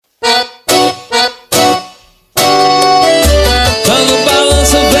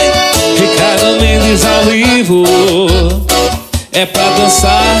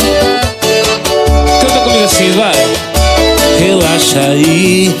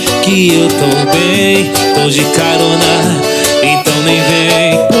que eu tô bem. Tô de carona, então nem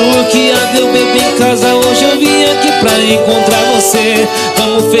vem. Porque adeus bebê em casa, hoje eu vim aqui pra encontrar você.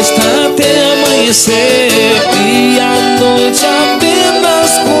 Vamos festar até amanhecer. E a noite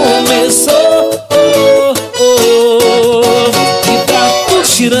apenas começou. E tá tudo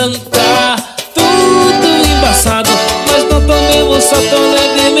girando, tá tudo embaçado, mas não tô mesmo, só tô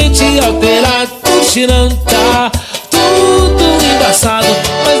levemente alterado. Tudo girando, tá tudo embaçado,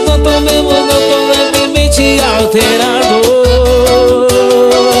 mas não tô mesmo, não tô levemente alterado.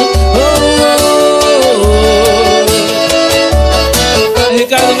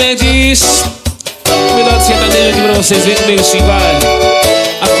 Ricardomendes, melhor de sertanejo aqui pra vocês, vem comigo assim, vai.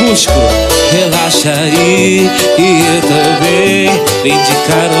 Acústico. Relaxa aí, que eu tô bem. Vem de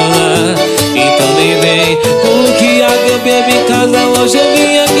carona, então nem vem. Porque eu bebo em casa, hoje eu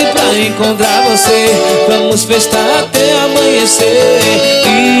vim aqui pra encontrar você. Vamos festar até amanhecer.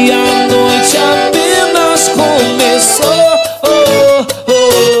 E a noite apenas começou.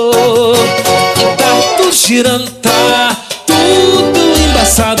 E tá tudo girando, tá tudo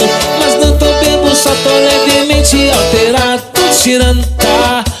embaçado, mas não tô bebo, só tô levemente alterado. Tudo girando,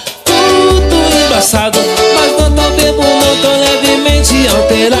 tá tudo embaçado, mas não tô bebo, não tô levemente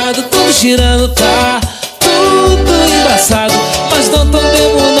alterado. Tudo girando, tá tudo embaçado, mas não tô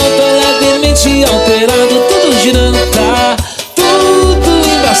bebo, não tô levemente alterado. Tudo girando, tá tudo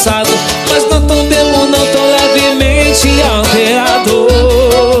embaçado, mas não tô bebo, não tô levemente alterado.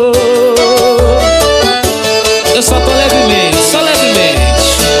 Eu só tô levemente, só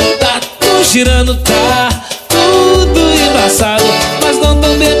levemente. Tá tudo girando, tá tudo embaçado, mas não tô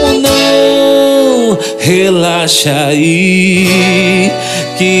bebo não. Relaxa aí,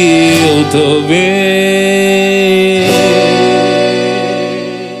 que eu tô bem.